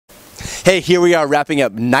Hey, here we are wrapping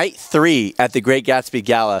up night 3 at the Great Gatsby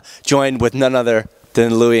Gala, joined with none other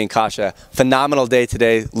than Louis and Kasia. Phenomenal day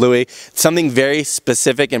today, Louis. Something very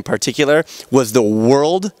specific in particular was the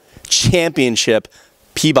World Championship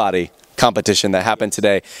Peabody competition that happened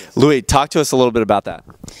today. Louis, talk to us a little bit about that.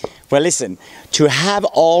 Well, listen, to have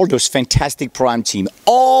all those fantastic prime team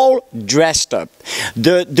all dressed up,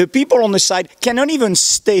 the people on the side cannot even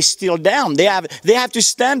stay still down. They have to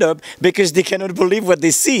stand up because they cannot believe what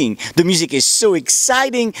they're seeing. The music is so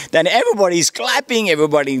exciting that everybody's clapping,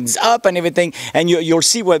 everybody's up and everything. And you'll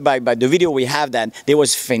see what by the video we have that it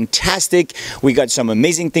was fantastic. We got some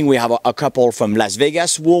amazing thing. We have a couple from Las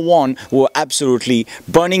Vegas who won, who are absolutely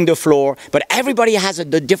burning the floor. But everybody has a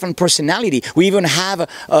different personality. We even have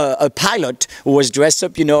a pilot who was dressed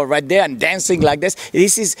up, you know, right there and dancing like this.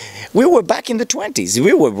 We were back in the 20s.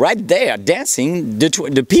 We were right there dancing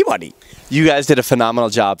the Peabody. You guys did a phenomenal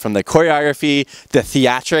job, from the choreography, the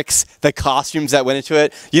theatrics, the costumes that went into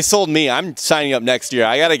it. You sold me. I'm signing up next year.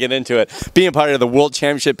 I got to get into it. Being part of the World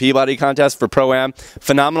Championship Peabody contest for Pro-Am.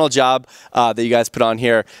 Phenomenal job that you guys put on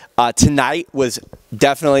here. Tonight was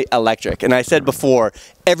definitely electric. And I said before,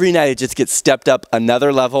 every night it just gets stepped up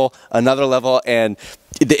another level, and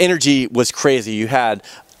the energy was crazy. You had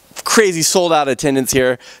crazy sold-out attendance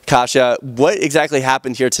here. Kasia, what exactly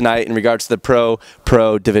happened here tonight in regards to the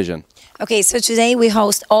pro division? Okay, so today we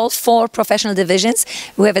host all 4 professional divisions.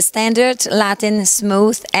 We have a standard, Latin,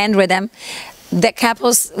 smooth, and rhythm. The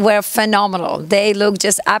couples were phenomenal. They looked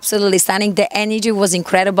just absolutely stunning. The energy was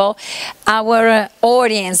incredible. Our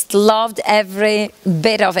audience loved every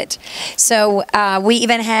bit of it. So we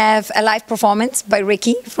even have a live performance by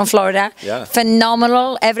Ricky from Florida. Yeah.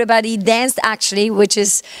 Phenomenal. Everybody danced actually, which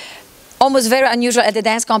is almost very unusual at the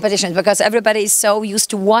dance competition because everybody is so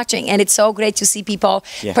used to watching, and it's so great to see people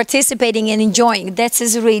participating and enjoying. That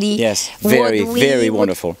is really very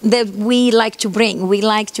wonderful. That we like to bring. We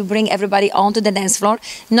like to bring everybody onto the dance floor,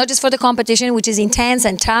 not just for the competition, which is intense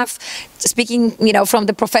and tough, speaking, you know, from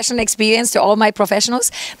the professional experience to all my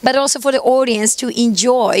professionals, but also for the audience to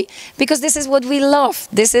enjoy, because this is what we love.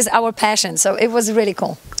 This is our passion. So it was really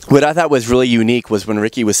cool. What I thought was really unique was when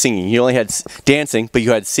Ricky was singing. You only had dancing, but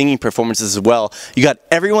you had singing performances as well. You got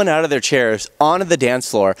everyone out of their chairs onto the dance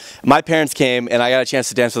floor. My parents came, and I got a chance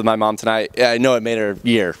to dance with my mom tonight. I know it made her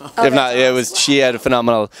year. If not, it was. She had a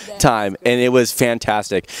phenomenal time, and it was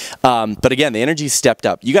fantastic. But again, the energy stepped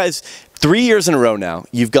up. You guys, 3 years in a row now,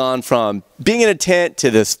 you've gone from being in a tent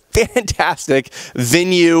to this fantastic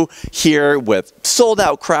venue here with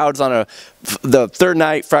sold-out crowds on the third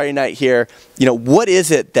night, Friday night here. You know, what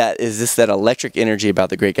is it that is that electric energy about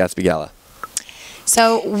the Great Gatsby Gala?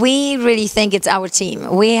 So we really think it's our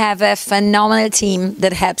team. We have a phenomenal team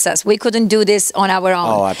that helps us. We couldn't do this on our own.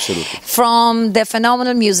 Oh, absolutely. From the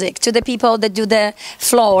phenomenal music to the people that do the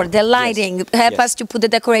floor, the lighting, help us to put the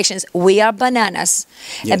decorations. We are bananas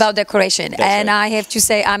about decoration. And I have to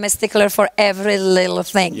say, I'm a stickler for every little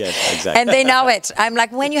thing. Yes, exactly. And they know it. I'm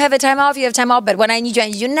like, when you have a time off, you have time off. But when I need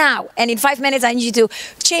you now. And in 5 minutes, I need you to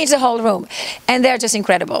change the whole room. And they're just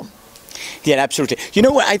incredible. Yeah, absolutely. You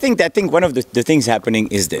know what? I think one of the things happening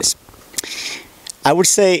is this. I would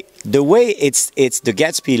say the way it's the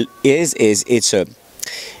Gatsby is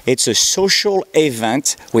it's a social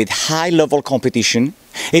event with high-level competition.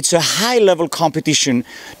 It's a high-level competition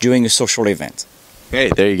during a social event. Hey,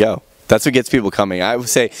 there you go. That's what gets people coming. I would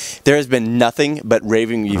say there has been nothing but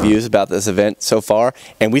raving reviews about this event so far,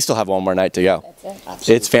 and we still have one more night to go. That's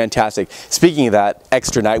it. It's fantastic. Speaking of that,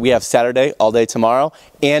 extra night, we have Saturday all day tomorrow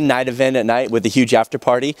and night event at night with a huge after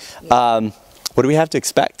party. What do we have to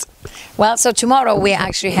expect? Well, so tomorrow we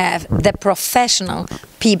actually have the professional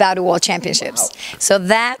Peabody World Championships. Wow. So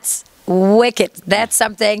that's wicked. That's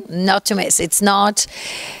something not to miss.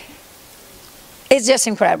 It's just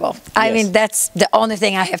incredible. I mean, that's the only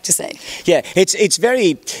thing I have to say. Yeah, it's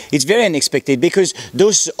very unexpected because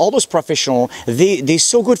all those professionals, they're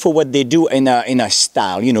so good for what they do in a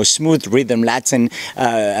style, you know, smooth rhythm, Latin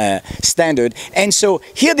standard. And so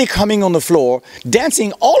here they're coming on the floor,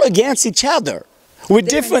 dancing all against each other. With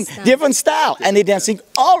different style, and they're dancing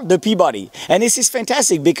all the Peabody, and this is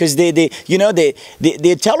fantastic because they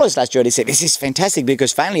tell us last year, they said this is fantastic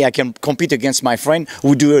because finally I can compete against my friend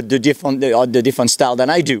who do the different style than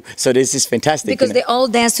I do. So this is fantastic because they all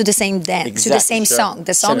dance to the same dance, to the same song.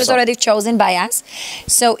 The song is already chosen by us,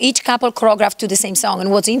 so each couple choreographed to the same song.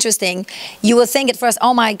 And what's interesting, you will think at first,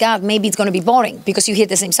 oh my God, maybe it's going to be boring because you hear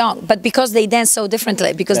the same song, but because they dance so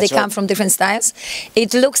differently, because they come from different styles,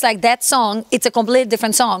 it looks like that song. It's a completely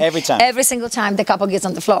different song every single time the couple gets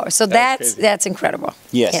on the floor. So that's incredible.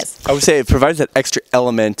 Yes. I would say it provides that extra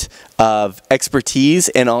element of expertise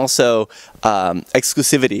and also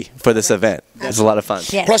exclusivity for this event. It's a lot of fun.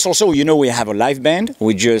 Yes. Plus, also, you know, we have a live band.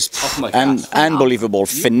 We just unbelievable,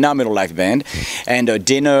 phenomenal live band, and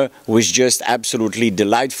dinner was just absolutely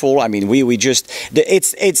delightful. I mean, we just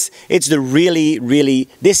it's the really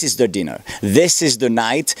this is the dinner. This is the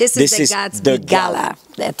night. This is the gala.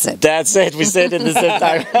 That's it. That's it. We said it at the same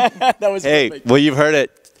time. That was perfect. Well, you've heard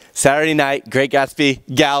it. Saturday night, Great Gatsby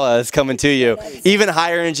Gala is coming to you. Even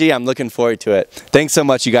higher energy. I'm looking forward to it. Thanks so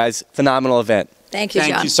much, you guys. Phenomenal event. Thank you,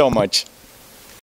 John. Thank you so much.